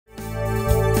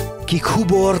ki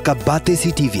khubor ka bate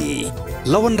si TV.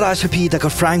 Lawan Rashapi da ka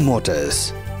Frank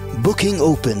Motors. Booking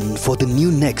open for the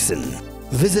new Nexon.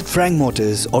 Visit Frank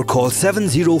Motors or call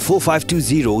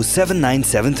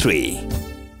 7045207973.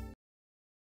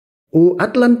 U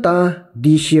Atlanta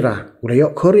di Shira,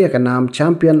 urayok Korea ka nam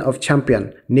Champion of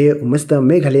Champion ne Mr.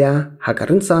 Meghalaya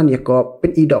haka Rynsan Ïakob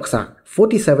Pyni Dohksah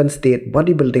 47 State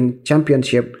Bodybuilding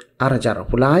Championship arajar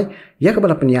pulai ya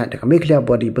kabala penya da Meghalaya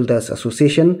Bodybuilders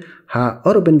Association ha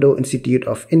Aurobindo Institute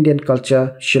of Indian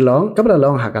Culture Shillong kabala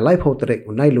long haka live hotere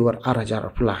unai luar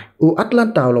arajar pulai. U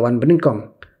Atlanta lawan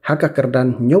beningkong haka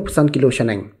kerdan nyopsan kilo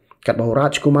shaneng kat bau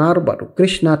Rajkumar batu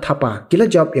Krishna Thapa kila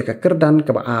job ya ka kerdan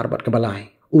ka baar bat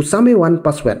kabalai. Usame wan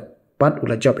password pat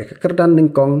ula job ya ka kerdan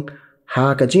ningkong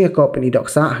ha ka jing Ïakob Pyni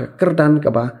Dohksah ha kerdan ka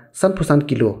ba 100%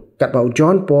 kilo kat bau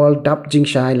John Paul dap jing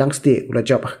shai langste ula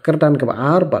job ka kerdan ka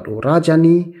baar batu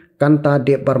Rajani Kanta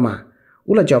de Burma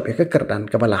ula job ya ka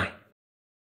kerdan ka balai.